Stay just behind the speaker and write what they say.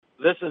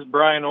This is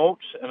Brian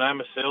Oakes, and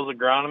I'm a sales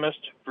agronomist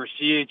for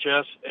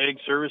CHS Ag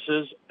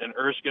Services in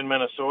Erskine,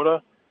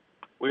 Minnesota.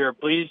 We are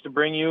pleased to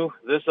bring you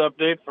this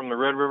update from the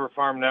Red River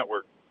Farm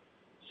Network.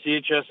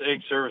 CHS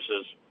Ag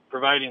Services,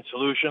 providing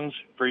solutions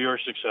for your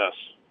success.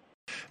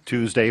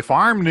 Tuesday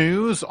Farm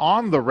News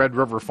on the Red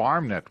River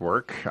Farm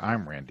Network.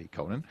 I'm Randy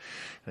Koenen.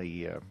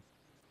 The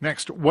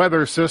next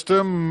weather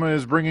system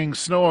is bringing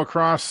snow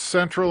across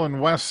central and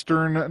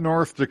western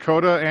North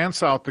Dakota and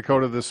South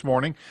Dakota this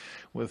morning,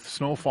 with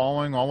snow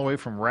falling all the way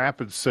from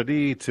Rapid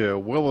City to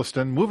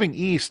Williston, moving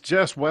east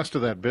just west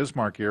of that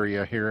Bismarck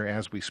area here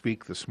as we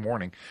speak this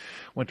morning.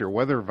 Winter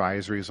weather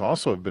advisories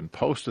also have been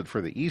posted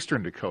for the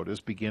eastern Dakotas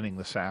beginning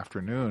this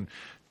afternoon.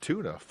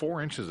 2 to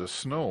 4 inches of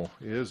snow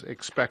is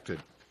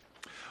expected.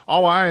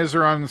 All eyes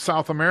are on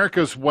South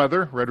America's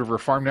weather. Red River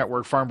Farm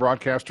Network farm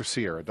broadcaster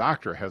Sierra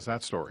Doctor has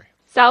that story.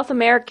 South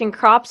American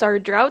crops are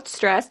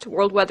drought-stressed.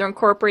 World Weather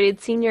Incorporated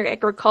senior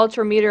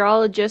agriculture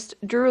meteorologist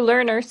Drew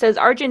Lerner says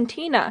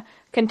Argentina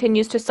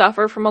continues to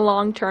suffer from a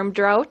long-term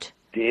drought.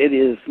 It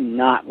is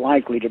not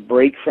likely to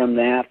break from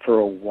that for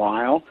a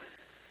while.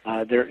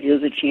 There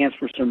is a chance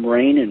for some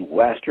rain in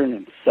western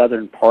and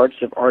southern parts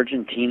of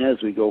Argentina as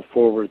we go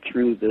forward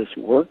through this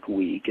work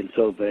week, and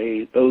so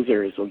those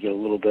areas will get a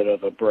little bit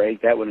of a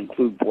break. That would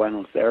include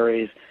Buenos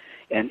Aires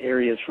and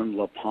areas from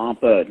La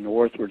Pampa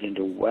northward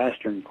into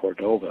western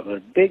Cordoba. But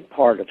a big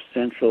part of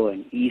central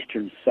and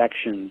eastern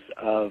sections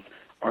of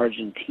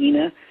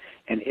Argentina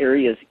and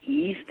areas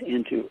east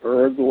into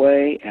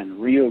Uruguay and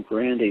Rio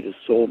Grande do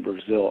Sul,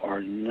 Brazil,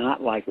 are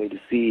not likely to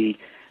see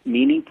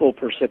meaningful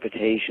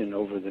precipitation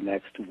over the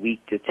next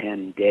week to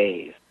 10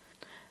 days.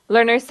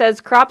 Lerner says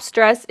crop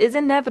stress is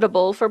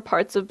inevitable for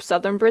parts of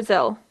southern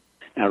Brazil.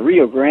 Now,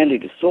 Rio Grande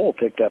do Sul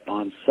picked up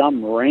on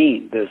some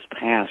rain this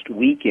past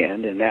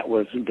weekend, and that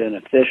was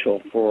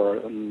beneficial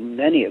for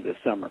many of the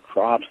summer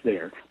crops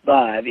there.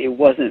 But it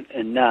wasn't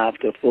enough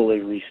to fully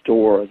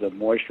restore the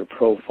moisture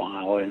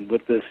profile, and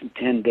with this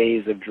 10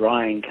 days of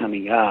drying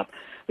coming up,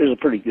 there's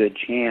a pretty good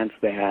chance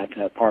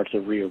that parts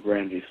of Rio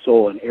Grande do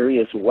Sul and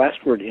areas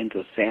westward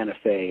into Santa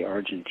Fe,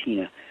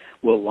 Argentina,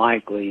 will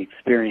likely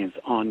experience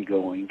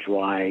ongoing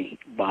dry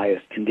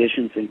bias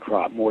conditions, and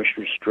crop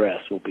moisture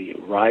stress will be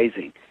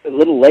rising. A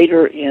little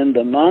later in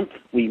the month,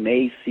 we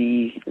may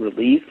see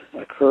relief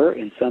occur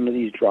in some of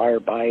these drier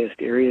biased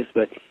areas,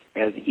 but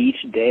as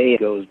each day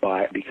goes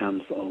by, it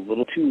becomes a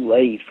little too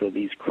late for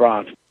these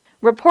crops.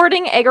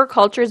 Reporting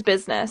agriculture's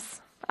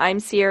business, I'm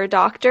Sierra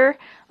Doctor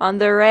on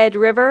the Red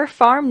River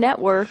Farm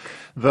Network.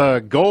 The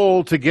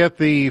goal to get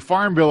the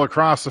Farm Bill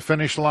across the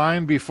finish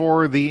line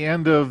before the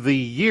end of the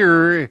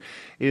year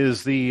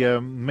is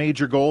the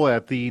major goal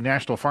at the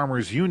National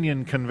Farmers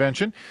Union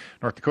Convention.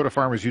 North Dakota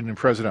Farmers Union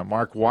President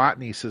Mark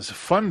Watney says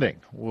funding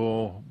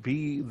will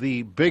be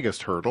the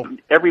biggest hurdle.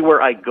 Everywhere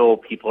I go,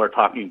 people are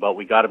talking about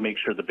we got to make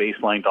sure the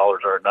baseline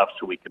dollars are enough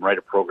so we can write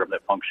a program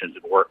that functions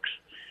and works.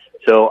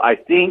 So I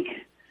think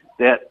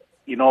that,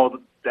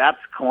 that's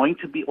going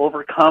to be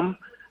overcome,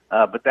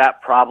 but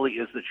that probably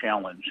is the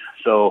challenge.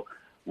 So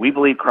we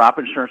believe crop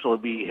insurance will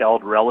be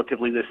held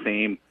relatively the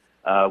same.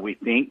 We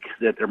think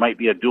that there might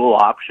be a dual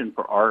option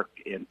for ARC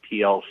and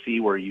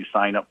TLC where you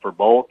sign up for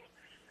both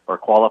or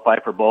qualify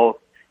for both,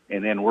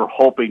 and then we're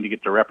hoping to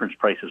get the reference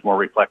prices more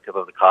reflective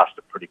of the cost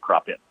of putting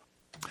crop in.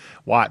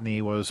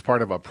 Watney was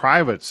part of a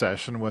private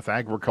session with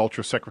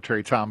Agriculture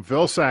Secretary Tom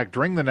Vilsack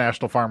during the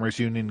National Farmers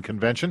Union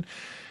Convention.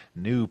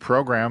 New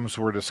programs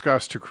were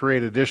discussed to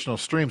create additional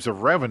streams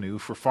of revenue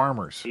for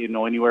farmers.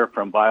 Anywhere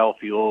from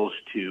biofuels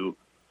to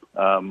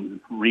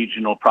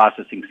regional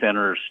processing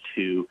centers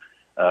to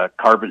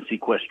carbon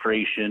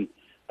sequestration,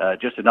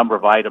 just a number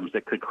of items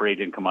that could create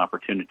income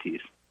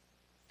opportunities.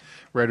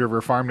 Red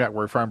River Farm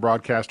Network farm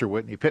broadcaster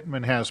Whitney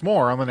Pittman has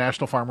more on the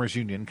National Farmers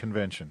Union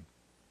Convention.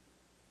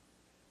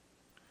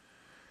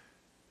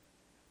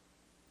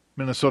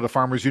 Minnesota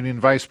Farmers Union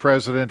Vice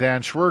President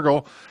Ann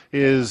Schwergel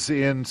is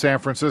in San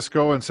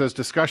Francisco and says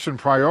discussion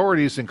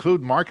priorities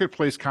include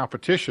marketplace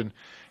competition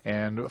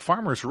and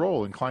farmers'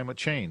 role in climate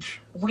change.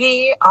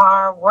 We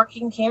are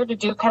working here to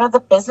do kind of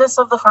the business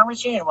of the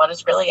Farmers Union, what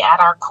is really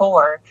at our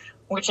core,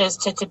 which is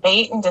to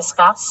debate and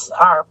discuss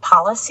our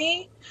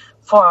policy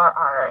for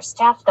our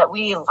staff that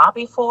we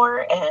lobby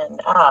for and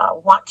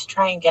want to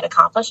try and get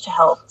accomplished to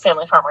help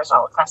family farmers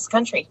all across the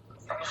country.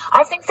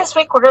 I think this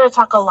week we're going to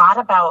talk a lot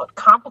about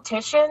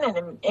competition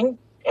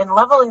and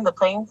leveling the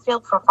playing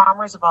field for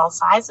farmers of all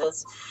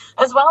sizes,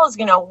 as well as,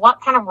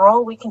 what kind of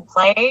role we can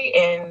play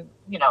in,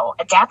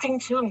 adapting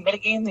to and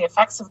mitigating the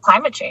effects of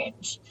climate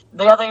change.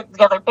 The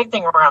other big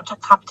thing around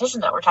competition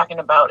that we're talking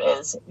about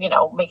is,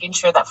 making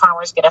sure that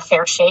farmers get a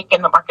fair shake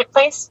in the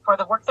marketplace for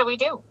the work that we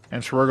do.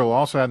 And Schwergel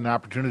also had an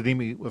opportunity to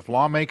meet with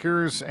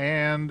lawmakers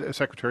and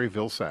Secretary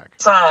Vilsack.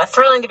 It's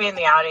thrilling to be in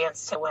the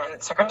audience to when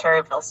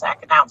Secretary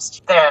Vilsack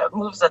announced the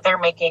moves that they're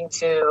making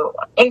to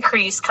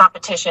increase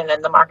competition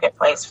in the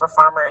marketplace for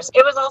farmers.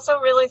 It was also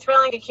really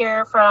thrilling to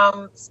hear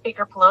from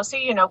Speaker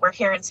Pelosi. We're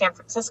here in San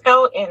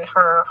Francisco in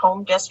her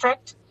home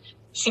district.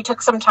 She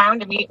took some time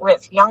to meet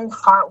with young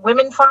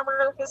women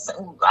farmers,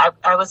 and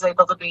I was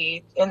able to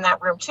be in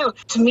that room too,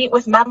 to meet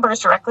with members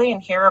directly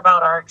and hear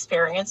about our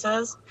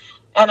experiences.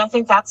 And I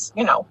think that's,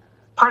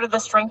 part of the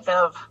strength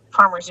of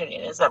Farmers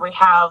Union is that we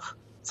have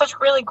such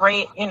really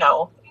great,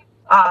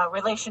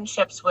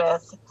 relationships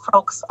with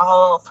folks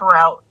all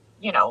throughout,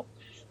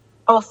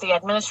 both the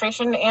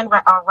administration and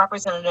our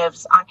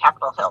representatives on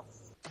Capitol Hill.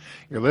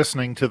 You're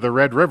listening to the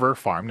Red River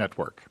Farm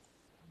Network.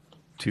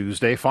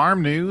 Tuesday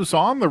Farm News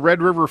on the Red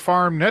River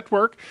Farm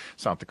Network.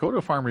 South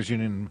Dakota Farmers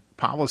Union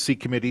Policy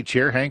Committee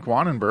Chair Hank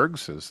Wannenberg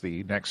says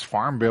the next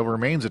farm bill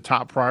remains a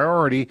top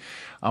priority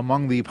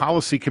among the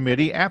policy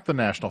committee at the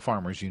National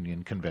Farmers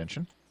Union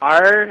Convention.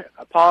 Our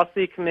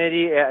policy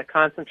committee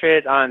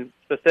concentrated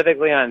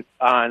specifically on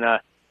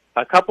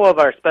a couple of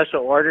our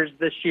special orders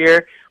this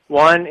year.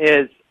 One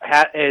is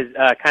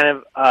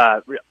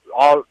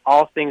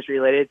all things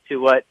related to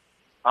what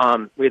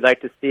we'd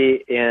like to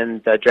see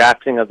in the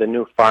drafting of the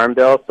new farm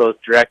bill. So it's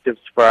directives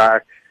for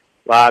our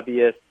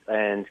lobbyists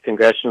and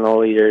congressional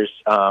leaders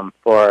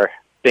for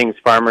things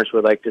farmers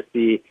would like to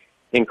see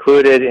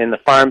included in the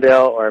farm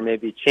bill or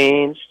maybe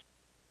changed.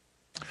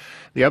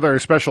 The other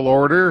special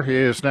order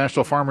is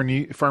National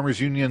Farmers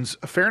Union's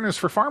Fairness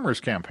for Farmers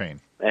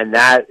campaign. And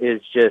that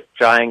is just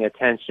drawing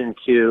attention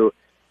to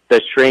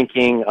the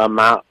shrinking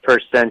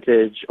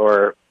percentage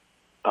or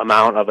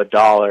amount of a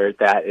dollar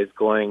that is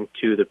going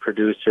to the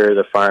producer,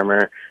 the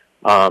farmer,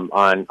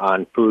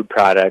 on food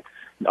products,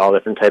 all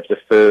different types of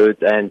foods,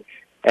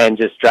 and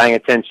just drawing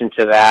attention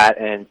to that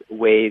and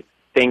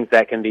things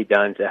that can be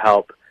done to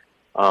help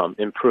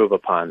improve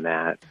upon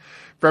that.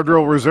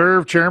 Federal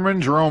Reserve Chairman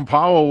Jerome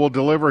Powell will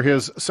deliver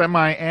his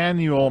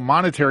semi-annual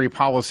monetary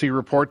policy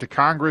report to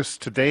Congress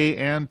today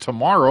and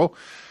tomorrow.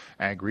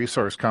 Ag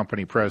Resource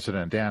Company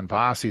President Dan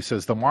Bossie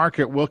says the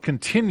market will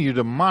continue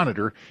to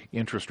monitor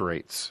interest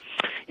rates.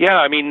 Yeah,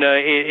 I mean,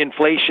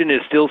 inflation is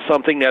still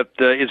something that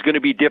is going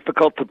to be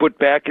difficult to put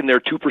back in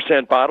their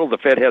 2% bottle. The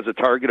Fed has a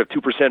target of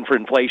 2% for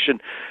inflation.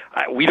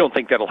 We don't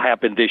think that'll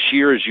happen this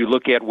year as you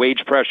look at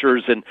wage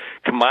pressures and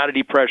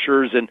commodity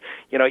pressures and,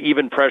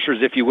 even pressures,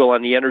 if you will,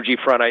 on the energy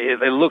front. It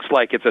looks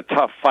like it's a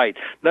tough fight.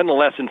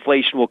 Nonetheless,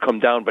 inflation will come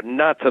down, but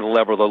not to the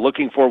level they're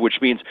looking for,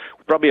 which means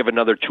we probably have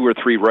another 2 or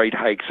 3 rate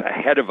hikes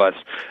ahead of us.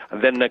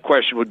 Then the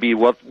question would be,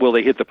 will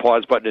they hit the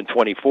pause button in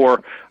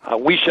 24?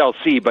 We shall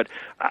see. But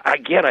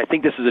again, I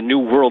think this is a new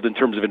world in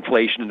terms of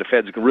inflation, and the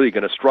Fed's really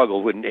going to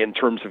struggle in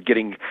terms of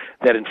getting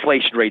that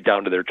inflation rate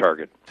down to their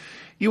target.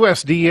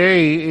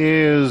 USDA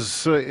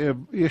is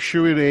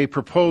issued a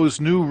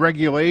proposed new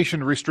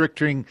regulation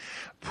restricting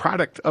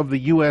product of the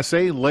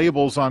USA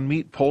labels on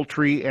meat,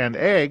 poultry, and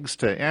eggs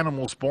to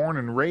animals born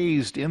and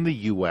raised in the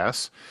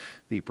U.S.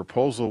 The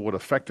proposal would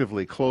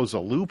effectively close a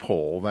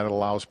loophole that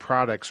allows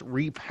products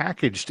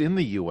repackaged in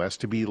the U.S.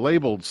 to be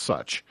labeled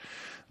such.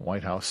 The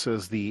White House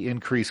says the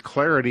increased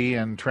clarity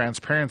and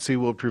transparency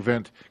will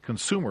prevent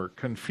consumer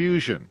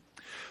confusion.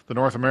 The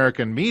North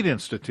American Meat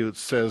Institute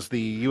says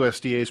the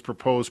USDA's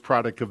proposed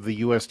product of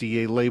the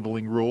USDA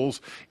labeling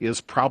rules is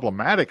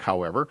problematic,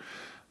 however.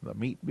 The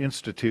Meat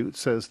Institute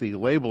says the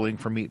labeling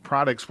for meat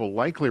products will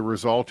likely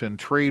result in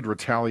trade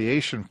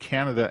retaliation from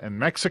Canada and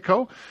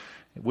Mexico,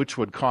 which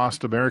would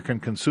cost American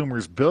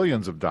consumers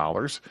billions of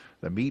dollars.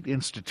 The Meat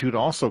Institute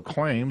also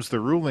claims the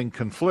ruling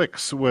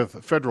conflicts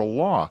with federal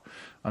law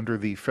under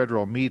the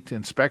Federal Meat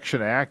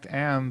Inspection Act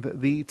and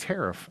the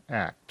Tariff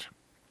Act.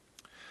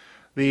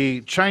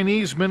 The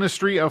Chinese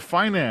Ministry of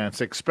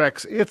Finance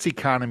expects its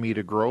economy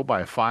to grow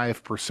by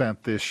 5%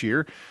 this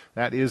year.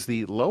 That is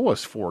the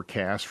lowest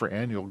forecast for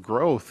annual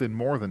growth in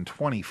more than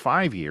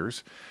 25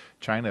 years.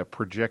 China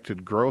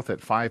projected growth at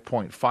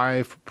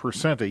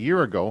 5.5% a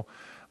year ago,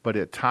 but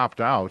it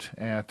topped out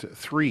at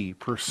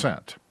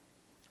 3%.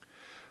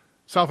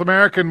 South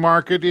American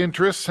market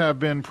interests have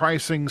been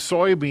pricing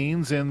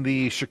soybeans in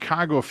the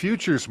Chicago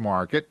futures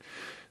market.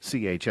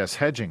 CHS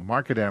Hedging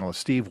market analyst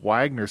Steve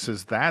Wagner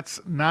says that's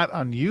not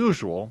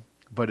unusual,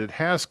 but it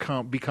has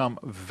become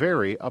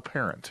very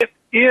apparent.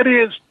 It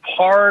is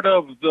part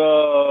of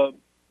the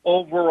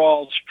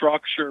overall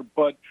structure,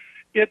 but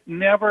it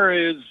never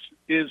is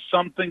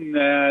something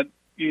that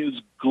is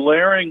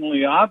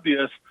glaringly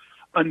obvious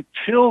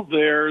until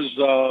there's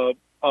a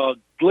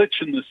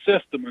glitch in the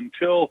system,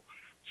 until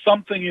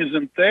something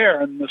isn't there.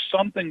 And the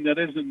something that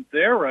isn't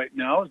there right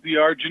now is the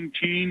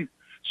Argentine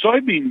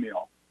soybean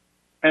meal.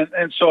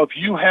 And so if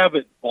you have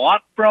it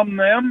bought from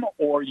them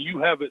or you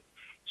have it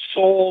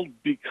sold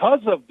because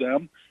of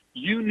them,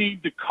 you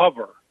need to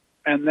cover.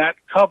 And that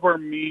cover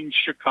means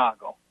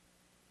Chicago.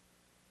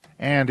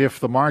 And if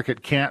the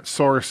market can't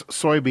source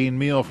soybean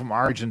meal from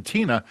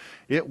Argentina,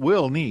 it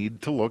will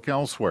need to look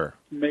elsewhere.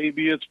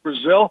 Maybe it's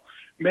Brazil.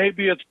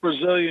 Maybe it's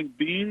Brazilian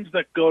beans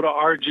that go to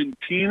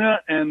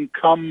Argentina and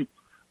come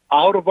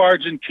out of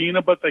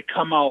Argentina, but they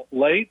come out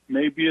late.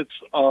 Maybe it's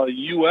a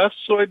U.S.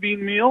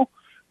 soybean meal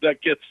that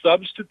gets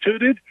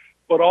substituted,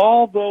 but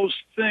all those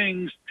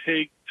things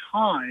take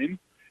time,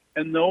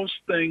 and those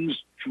things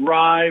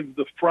drive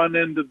the front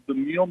end of the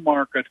meal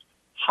market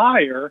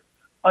higher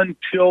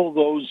until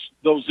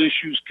those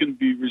issues can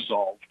be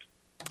resolved.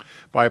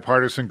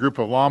 Bipartisan group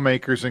of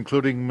lawmakers,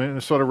 including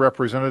Minnesota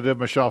Representative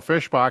Michelle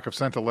Fischbach, have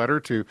sent a letter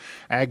to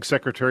Ag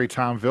Secretary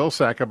Tom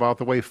Vilsack about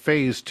the way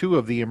Phase 2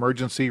 of the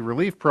Emergency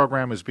Relief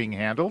Program is being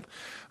handled.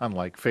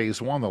 Unlike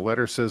Phase 1, the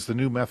letter says the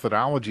new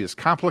methodology is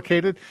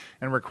complicated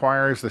and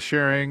requires the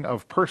sharing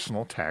of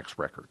personal tax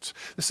records.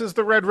 This is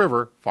the Red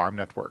River Farm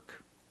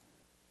Network.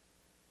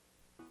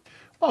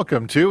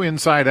 Welcome to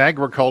Inside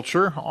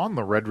Agriculture on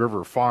the Red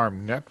River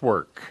Farm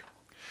Network.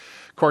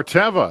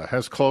 Corteva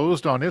has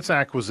closed on its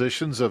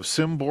acquisitions of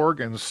Symborg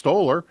and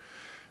Stoller.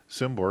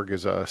 Symborg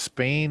is a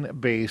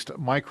Spain-based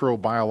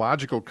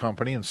microbiological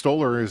company, and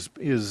Stoller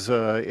is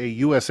a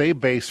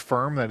USA-based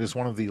firm that is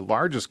one of the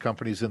largest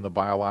companies in the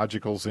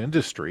biologicals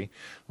industry.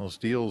 Those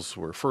deals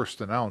were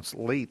first announced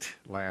late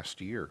last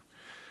year.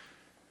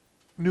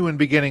 New and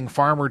beginning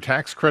farmer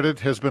tax credit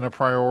has been a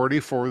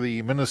priority for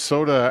the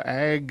Minnesota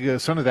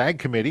Senate Ag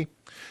Committee,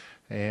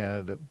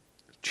 and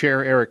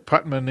Chair Eric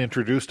Putman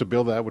introduced a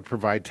bill that would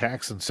provide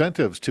tax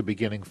incentives to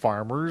beginning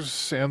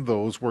farmers and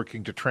those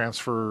working to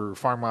transfer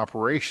farm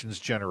operations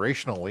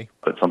generationally.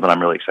 But something I'm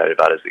really excited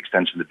about is the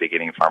extension of the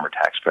beginning farmer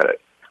tax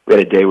credit. We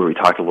had a day where we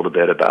talked a little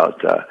bit about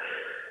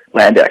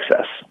land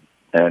access,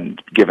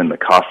 and given the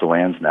cost of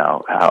lands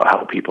now,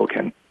 how people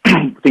can,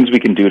 things we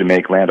can do to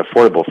make land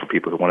affordable for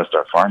people who want to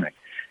start farming.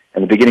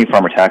 And the beginning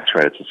farmer tax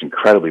credit is this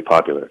incredibly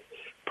popular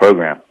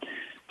program.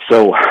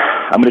 So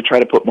I'm going to try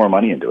to put more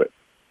money into it.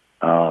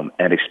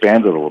 And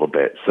expand it a little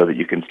bit so that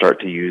you can start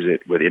to use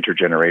it with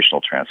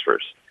intergenerational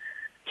transfers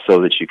so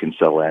that you can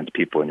sell land to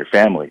people in your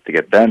family to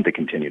get them to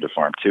continue to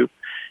farm too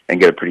and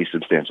get a pretty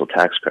substantial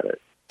tax credit.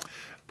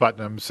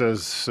 Putnam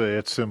says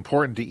it's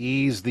important to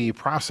ease the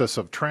process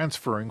of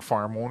transferring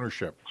farm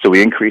ownership. So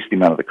we increased the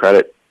amount of the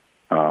credit.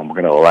 We're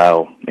going to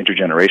allow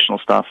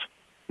intergenerational stuff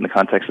in the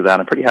context of that.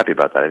 I'm pretty happy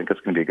about that. I think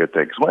that's going to be a good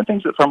thing. Because one of the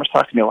things that farmers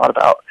talk to me a lot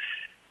about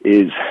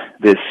is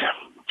this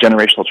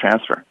generational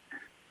transfer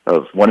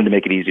of wanting to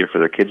make it easier for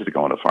their kids to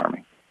go into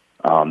farming.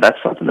 That's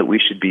something that we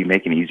should be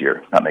making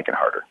easier, not making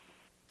harder.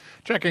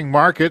 Checking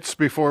markets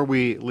before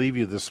we leave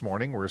you this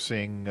morning. We're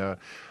seeing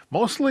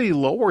mostly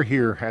lower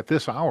here at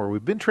this hour.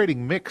 We've been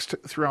trading mixed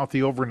throughout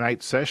the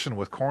overnight session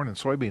with corn and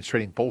soybeans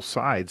trading both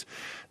sides.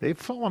 They've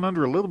fallen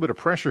under a little bit of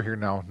pressure here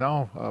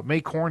now.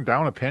 May corn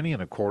down a penny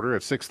and a quarter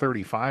at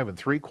 6.35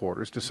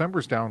 3/4.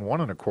 December's down 1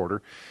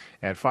 1/4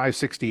 at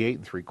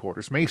 5.68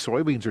 3/4. May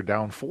soybeans are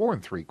down 4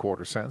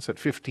 3/4 cents at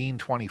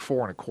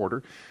 15.24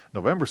 1/4.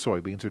 November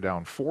soybeans are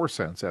down 4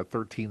 cents at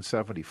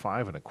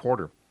 13.75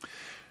 1/4.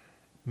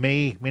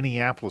 May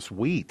Minneapolis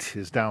wheat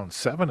is down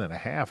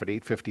 7.5 at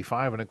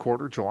 8.55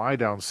 1/4. July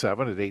down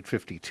 7 at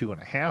 8.52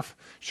 1/2.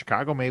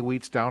 Chicago May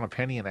wheat's down a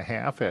penny and a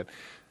half at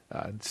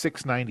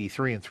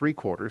 6.93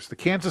 3/4. The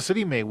Kansas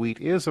City May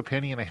wheat is a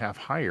penny and a half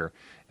higher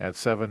at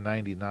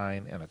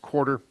 7.99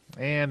 1/4.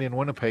 And in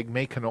Winnipeg,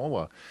 May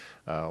canola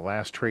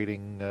last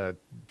trading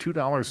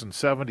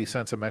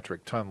 $2.70 a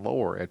metric ton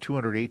lower at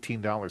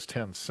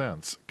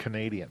 $218.10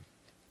 Canadian.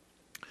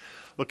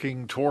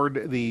 Looking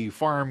toward the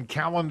farm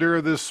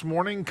calendar this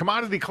morning,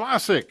 Commodity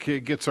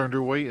Classic gets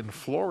underway in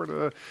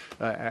Florida.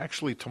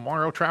 Actually,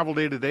 tomorrow, travel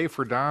day today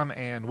for Don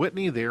and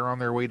Whitney. They're on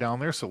their way down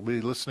there, so we'll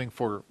be listening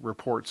for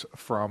reports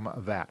from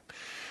that.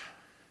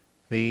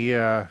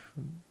 The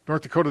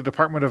North Dakota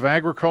Department of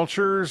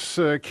Agriculture's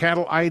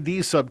Cattle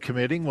ID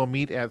Subcommittee will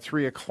meet at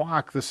 3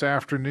 o'clock this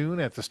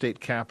afternoon at the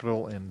state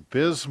capitol in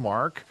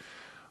Bismarck.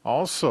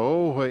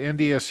 Also,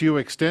 NDSU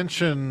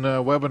Extension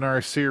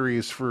webinar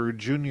series for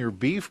junior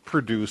beef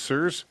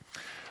producers.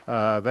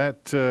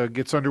 That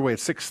gets underway at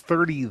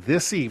 6:30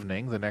 this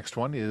evening. The next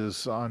one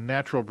is on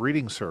natural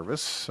breeding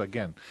service.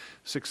 Again,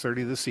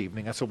 6:30 this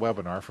evening. That's a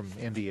webinar from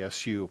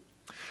NDSU.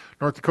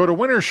 North Dakota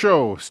Winter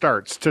Show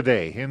starts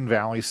today in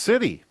Valley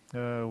City.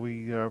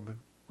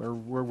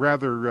 We're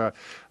rather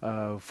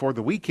for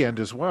the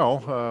weekend as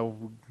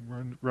well.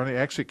 Running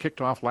actually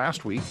kicked off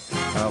last weekend,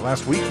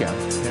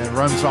 and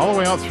runs all the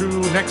way out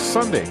through next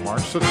Sunday,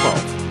 March the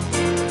 12th.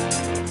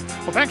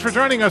 Well, thanks for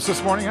joining us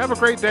this morning. Have a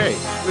great day.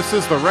 This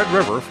is the Red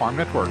River Farm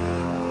Network.